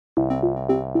Hello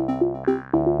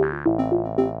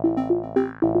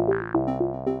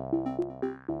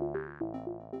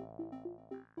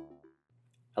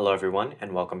everyone,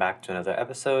 and welcome back to another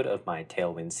episode of my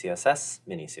Tailwind CSS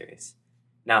mini-series.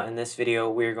 Now in this video,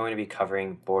 we're going to be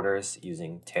covering borders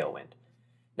using Tailwind.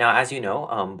 Now as you know,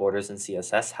 borders in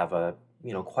CSS have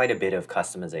quite a bit of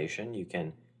customization. You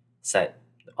can set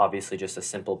obviously just a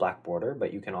simple black border,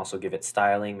 but you can also give it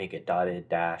styling, make it dotted,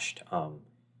 dashed.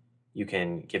 You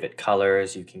can give it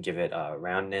colors, you can give it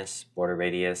roundness, border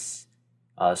radius.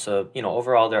 So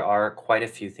overall there are quite a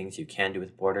few things you can do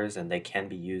with borders, and they can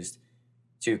be used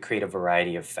to create a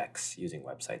variety of effects using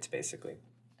websites, basically.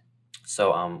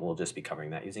 So we'll just be covering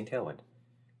that using Tailwind.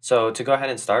 So to go ahead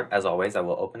and start, as always, I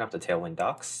will open up the Tailwind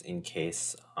docs in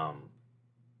case,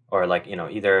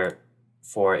 either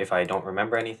for if I don't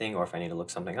remember anything or if I need to look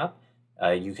something up.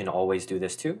 You can always do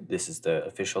this too. This is the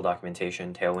official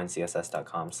documentation,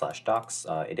 tailwindcss.com/docs.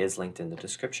 It is linked in the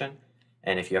description.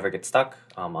 And if you ever get stuck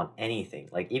on anything,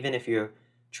 like even if you're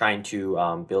trying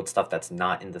to build stuff that's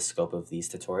not in the scope of these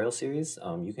tutorial series,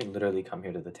 you can literally come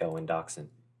here to the Tailwind docs and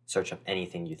search up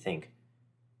anything you think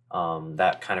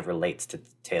that kind of relates to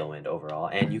Tailwind overall.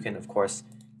 And you can, of course,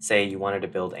 say you wanted to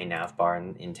build a nav bar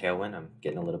in Tailwind. I'm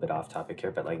getting a little bit off topic here,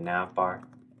 but like nav bar,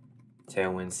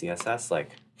 Tailwind CSS,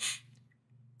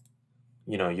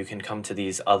 you can come to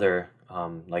these other,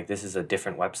 like this is a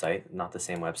different website, not the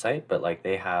same website, but like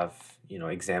they have,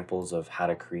 examples of how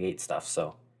to create stuff.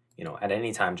 So at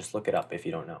any time, just look it up if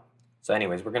you don't know. So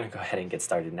anyways, we're going to go ahead and get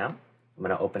started now. I'm going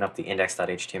to open up the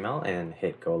index.html and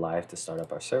hit go live to start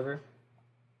up our server.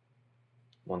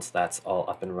 Once that's all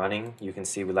up and running, you can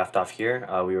see we left off here.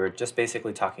 We were just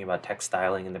basically talking about text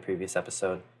styling in the previous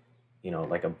episode.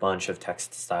 Like a bunch of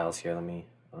text styles here. Let me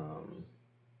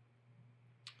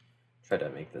try to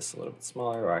make this a little bit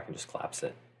smaller, or I can just collapse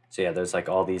it. So yeah, there's like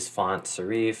all these font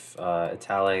serif,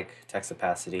 italic, text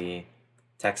opacity,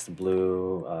 text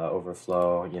blue,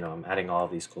 overflow. I'm adding all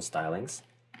of these cool stylings.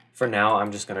 For now,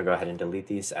 I'm just going to go ahead and delete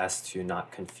these as to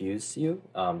not confuse you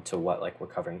to what we're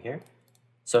covering here.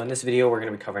 So in this video, we're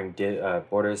going to be covering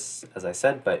borders, as I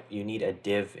said, but you need a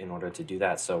div in order to do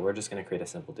that. So we're just going to create a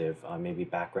simple div, maybe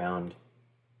background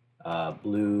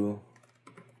blue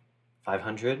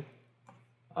 500.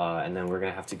 And then we're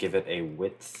going to have to give it a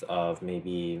width of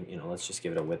maybe, let's just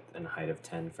give it a width and height of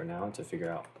 10 for now to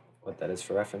figure out what that is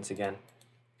for reference again.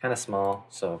 Kind of small,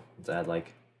 so let's add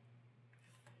like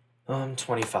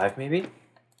 25 maybe.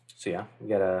 So yeah, we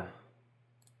got a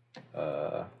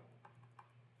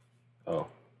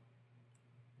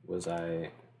was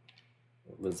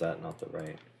that not the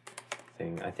right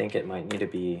thing? I think it might need to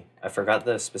be, I forgot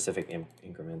the specific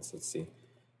increments. Let's see,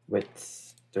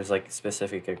 width, there's like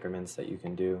specific increments that you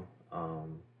can do.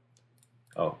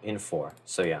 In 4.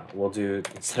 So yeah, we'll do,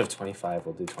 instead of 25,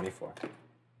 we'll do 24.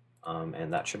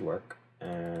 And that should work.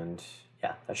 And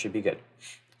yeah, that should be good.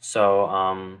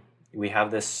 So we have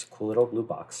this cool little blue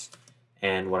box.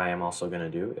 And what I am also going to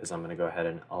do is I'm going to go ahead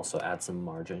and also add some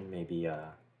margin, maybe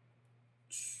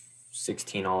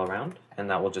 16 all around.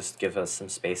 And that will just give us some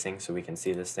spacing so we can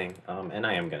see this thing. And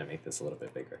I am going to make this a little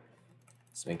bit bigger.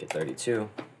 Let's make it 32.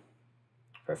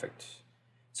 Perfect.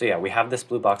 So yeah, we have this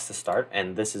blue box to start.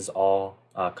 And this is all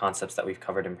concepts that we've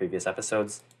covered in previous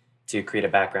episodes. To create a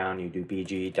background, you do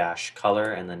bg dash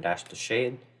color and then dash the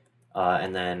shade.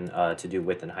 And then to do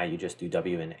width and height, you just do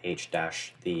w and h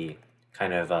dash the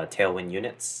kind of Tailwind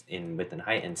units in width and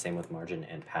height, and same with margin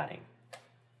and padding.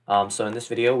 So in this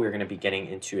video, we're going to be getting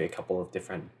into a couple of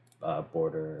different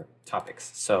border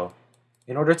topics. So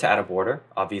in order to add a border,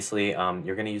 obviously,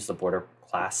 you're going to use the border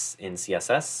class in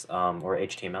CSS or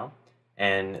HTML.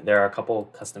 And there are a couple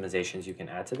customizations you can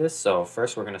add to this. So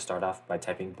first, we're going to start off by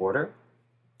typing border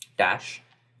dash,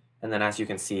 and then as you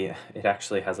can see, it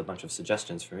actually has a bunch of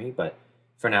suggestions for me, but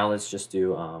for now let's just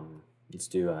do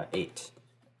 8.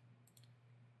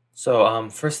 So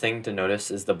first thing to notice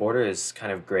is the border is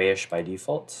kind of grayish by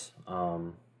default,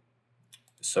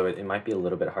 so it might be a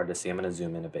little bit hard to see. I'm going to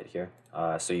zoom in a bit here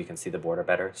so you can see the border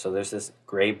better. So there's this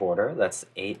gray border that's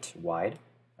 8 wide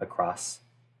across,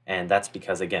 and that's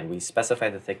because, again, we specify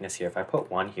the thickness here. If I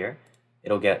put 1 here,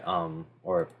 it'll get,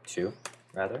 or 2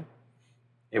 rather,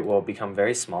 it will become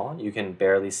very small. You can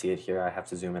barely see it here. I have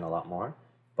to zoom in a lot more.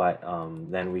 But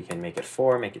then we can make it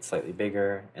 4, make it slightly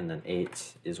bigger, and then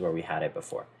 8 is where we had it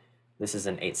before. This is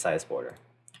an 8 size border.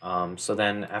 So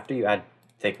then after you add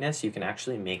thickness, you can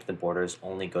actually make the borders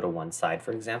only go to one side,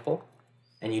 for example.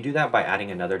 And you do that by adding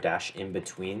another dash in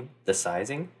between the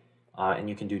sizing. And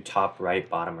you can do top, right,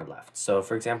 bottom, or left. So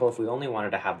for example, if we only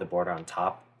wanted to have the border on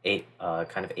top,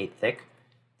 kind of 8 thick,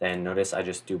 then notice I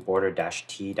just do border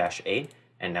 -t -8,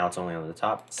 and now it's only on the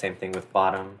top. Same thing with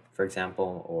bottom, for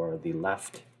example, or the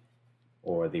left,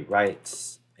 or the right.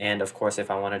 And of course,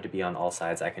 if I wanted to be on all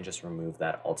sides, I can just remove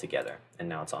that altogether, and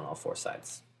now it's on all 4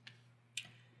 sides.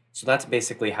 So that's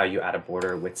basically how you add a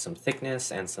border with some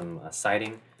thickness and some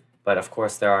siding. But of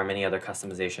course, there are many other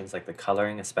customizations, like the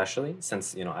coloring especially,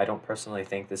 since I don't personally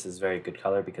think this is very good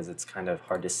color because it's kind of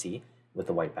hard to see with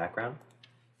the white background.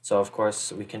 So of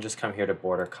course, we can just come here to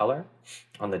border color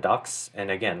on the docs, and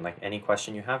again, like any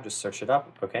question you have, just search it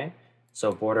up, okay?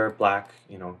 So border black,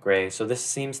 gray. So this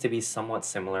seems to be somewhat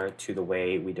similar to the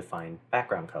way we define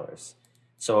background colors.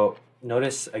 So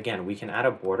notice, again, we can add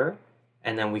a border,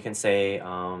 and then we can say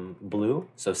blue,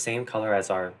 so same color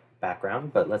as our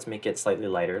background, but let's make it slightly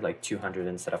lighter, like 200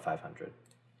 instead of 500.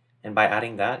 And by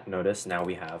adding that, notice now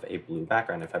we have a blue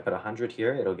background. If I put 100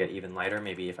 here, it'll get even lighter.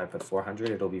 Maybe if I put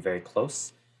 400, it'll be very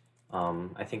close.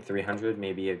 I think 300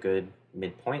 may be a good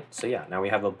midpoint. So yeah, now we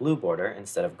have a blue border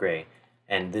instead of gray.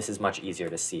 And this is much easier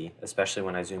to see, especially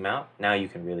when I zoom out. Now you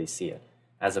can really see it,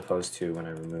 as opposed to when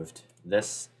I removed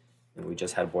this and we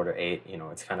just had border 8,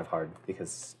 it's kind of hard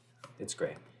because it's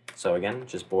gray. So again,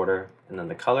 just border, and then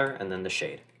the color, and then the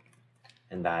shade.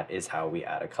 And that is how we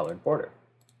add a colored border.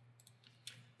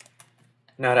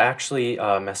 Now to actually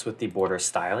mess with the border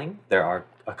styling, there are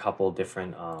a couple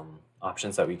different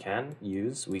options that we can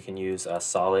use. We can use a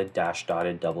solid, dash,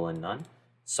 dotted, double, and none.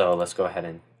 So let's go ahead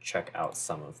and check out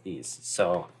some of these.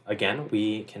 So again,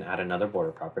 we can add another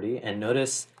border property, and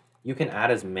notice you can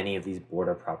add as many of these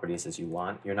border properties as you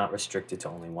want. You're not restricted to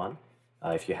only one,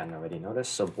 if you hadn't already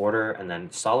noticed. So border and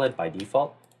then solid by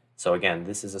default. So again,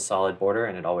 this is a solid border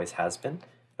and it always has been.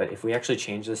 But if we actually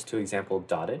change this to example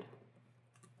dotted,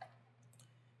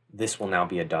 this will now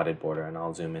be a dotted border, and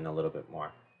I'll zoom in a little bit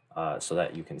more so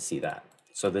that you can see that.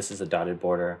 So this is a dotted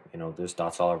border, there's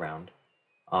dots all around.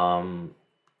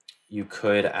 You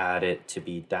could add it to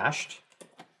be dashed,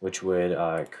 which would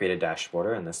create a dashed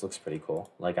border, and this looks pretty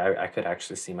cool. Like I could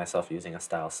actually see myself using a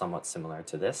style somewhat similar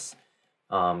to this.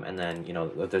 And then,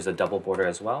 there's a double border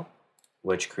as well,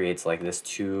 which creates like this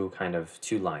two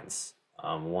lines.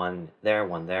 One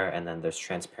there, and then there's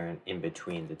transparent in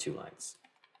between the 2 lines.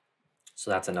 So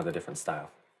that's another different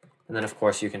style. And then of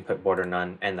course you can put border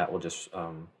none, and that will just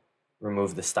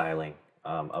remove the styling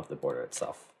of the border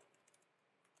itself.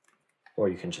 Or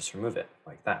you can just remove it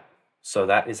like that. So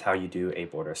that is how you do a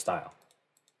border style.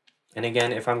 And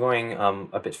again, if I'm going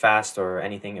a bit fast or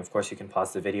anything, of course you can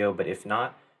pause the video, but if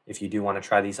not, if you do want to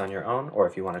try these on your own, or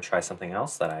if you want to try something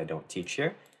else that I don't teach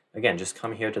here, again, just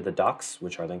come here to the docs,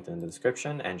 which are linked in the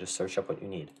description, and just search up what you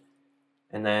need.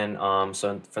 And then,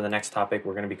 so for the next topic,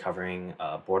 we're going to be covering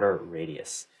border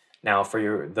radius. Now,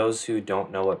 for those who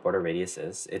don't know what border radius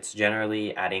is, it's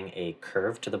generally adding a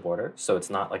curve to the border. So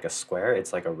it's not like a square,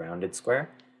 it's like a rounded square.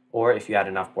 Or if you add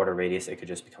enough border radius, it could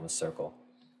just become a circle.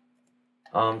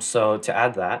 So to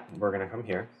add that, we're going to come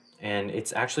here, and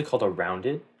it's actually called a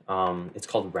rounded. It's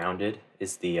called rounded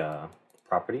is the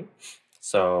property.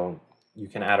 So you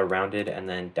can add a rounded and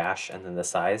then dash and then the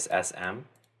size SM.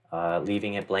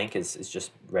 Leaving it blank is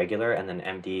just regular, and then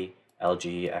MD,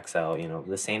 LG, XL,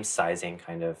 the same sizing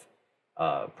kind of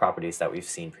properties that we've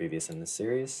seen previous in this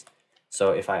series.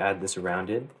 So if I add this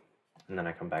rounded, and then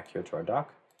I come back here to our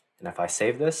doc, and if I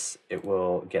save this, it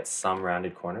will get some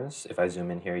rounded corners. If I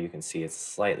zoom in here, you can see it's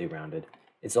slightly rounded.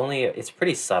 It's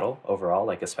pretty subtle overall,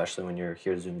 like especially when you're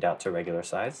here zoomed out to regular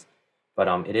size, but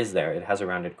it is there. It has a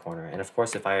rounded corner, and of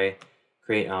course, if I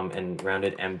create a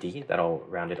rounded MD, that'll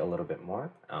round it a little bit more,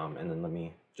 and then let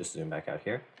me just zoom back out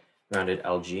here. Rounded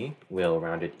LG will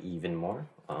round it even more,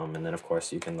 and then of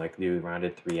course you can like do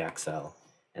rounded 3XL,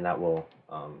 and that will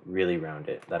really round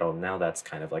it. Now that's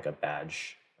kind of like a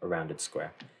badge, a rounded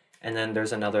square. And then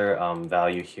there's another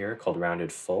value here called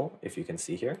rounded full, if you can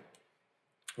see here,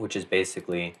 which is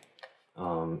basically,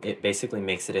 it basically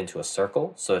makes it into a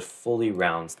circle, so it fully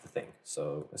rounds the thing.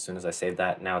 So as soon as I save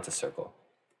that, now it's a circle.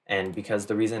 And because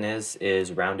the reason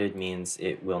is rounded means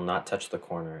it will not touch the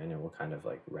corner, and it will kind of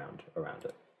like round around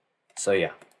it. So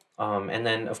yeah, and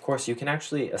then of course you can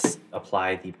actually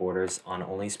apply the borders on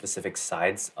only specific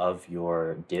sides of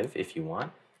your div if you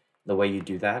want. The way you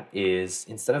do that is,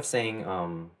 instead of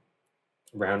saying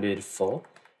rounded full,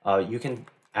 you can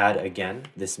add again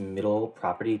this middle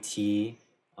property T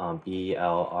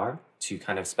BLR to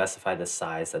kind of specify the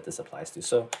size that this applies to.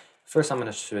 So first I'm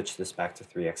going to switch this back to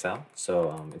 3XL,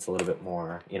 so it's a little bit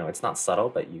more, it's not subtle,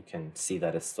 but you can see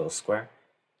that it's still square.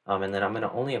 And then I'm going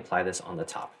to only apply this on the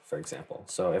top, for example.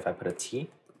 So if I put a T,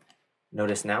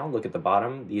 notice now, look at the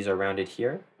bottom, these are rounded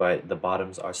here, but the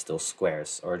bottoms are still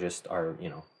squares, or just are,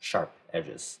 sharp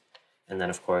edges. And then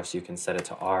of course you can set it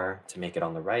to R to make it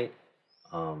on the right.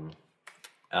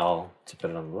 L to put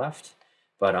it on the left.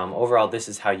 But overall, this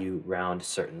is how you round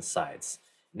certain sides.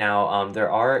 Now,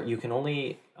 you can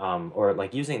only, or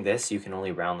like using this, you can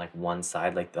only round like one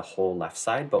side, like the whole left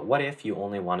side. But what if you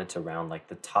only wanted to round like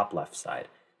the top left side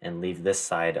and leave this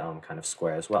side kind of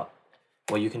square as well?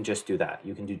 Well, you can just do that.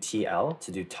 You can do TL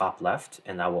to do top left,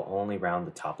 and that will only round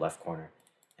the top left corner.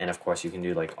 And of course, you can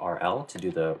do like RL to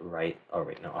do the right, oh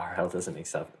wait, no, RL doesn't make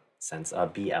sense.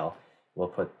 BL will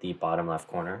put the bottom left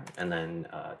corner, and then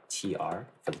TR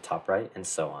for the top right, and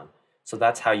so on. So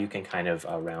that's how you can kind of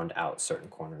round out certain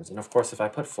corners. And of course, if I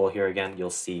put full here again, you'll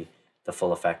see the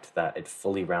full effect that it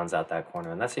fully rounds out that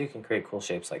corner. And that's how you can create cool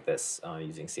shapes like this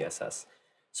using CSS.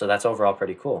 So that's overall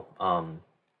pretty cool.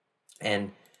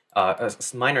 And a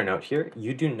minor note here,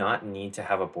 you do not need to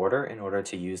have a border in order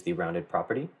to use the rounded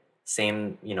property.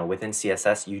 Same, within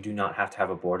CSS, you do not have to have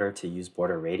a border to use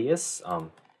border radius.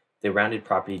 The rounded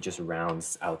property just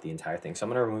rounds out the entire thing. So I'm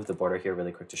going to remove the border here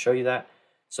really quick to show you that.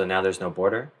 So now there's no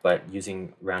border, but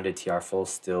using rounded TR full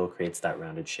still creates that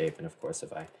rounded shape. And of course,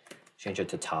 if I change it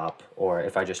to top, or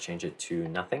if I just change it to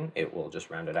nothing, it will just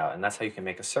round it out. And that's how you can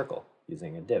make a circle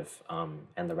using a div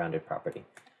and the rounded property.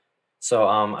 So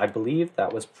I believe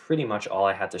that was pretty much all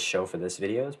I had to show for this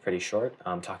video. It's pretty short,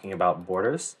 talking about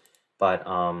borders. But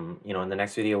in the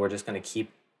next video, we're just going to keep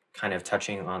kind of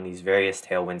touching on these various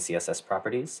Tailwind CSS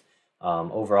properties.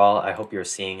 Overall, I hope you're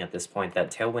seeing at this point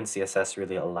that Tailwind CSS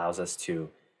really allows us to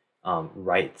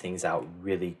write things out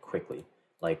really quickly.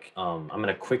 Like I'm going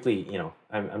to quickly,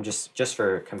 I'm just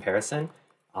for comparison,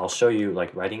 I'll show you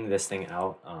like writing this thing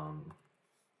out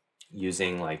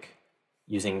using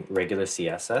regular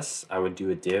CSS. I would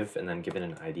do a div and then give it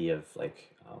an ID of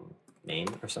like main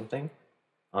or something.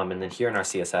 And then here in our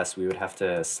CSS, we would have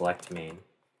to select main,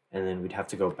 and then we'd have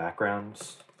to go background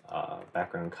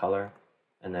color,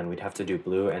 and then we'd have to do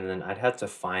blue, and then I'd have to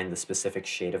find the specific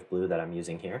shade of blue that I'm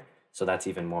using here. So that's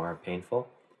even more painful.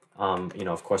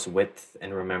 Of course, width,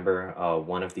 and remember,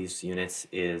 one of these units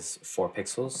is 4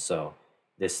 pixels. So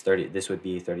this would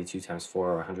be 32 times 4,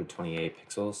 or 128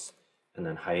 pixels, and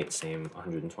then height, same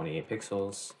 128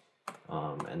 pixels,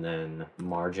 and then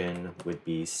margin would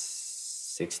be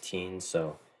 16,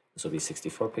 so this will be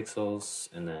 64 pixels,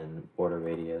 and then border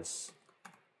radius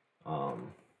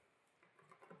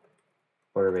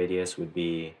would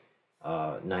be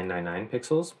 999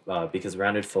 pixels, because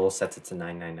rounded full sets it to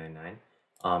 9999.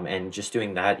 And just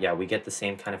doing that, yeah, we get the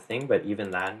same kind of thing, but even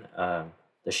then,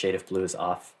 the shade of blue is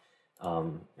off,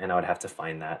 and I would have to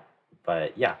find that.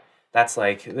 But yeah, that's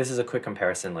this is a quick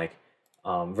comparison,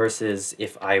 versus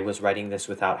if I was writing this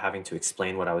without having to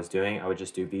explain what I was doing, I would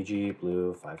just do BG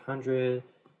blue 500,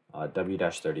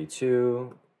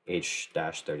 W-32,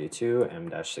 H-32,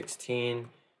 M-16,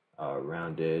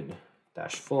 rounded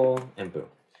dash full, and boom.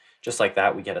 Just like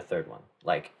that, we get a third one.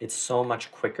 It's so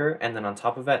much quicker, and then on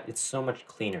top of that, it's so much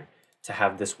cleaner to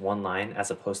have this one line as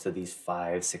opposed to these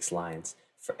 5-6 lines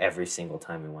for every single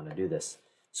time we want to do this.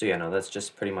 So yeah, no, that's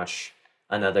just pretty much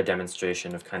another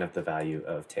demonstration of kind of the value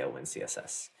of Tailwind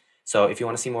CSS. So if you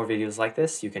want to see more videos like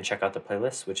this, you can check out the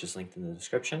playlist, which is linked in the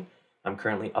description. I'm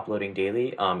currently uploading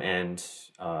daily, and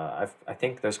I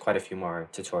think there's quite a few more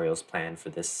tutorials planned for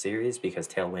this series because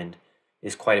Tailwind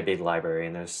is quite a big library,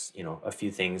 and there's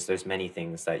there's many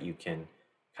things that you can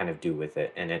kind of do with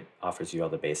it, and it offers you all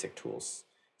the basic tools.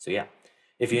 So yeah,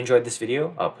 if you enjoyed this video,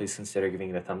 please consider giving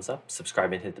it a thumbs up,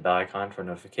 subscribe, and hit the bell icon for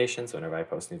notifications whenever I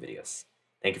post new videos.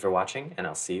 Thank you for watching, and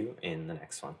I'll see you in the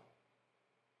next one.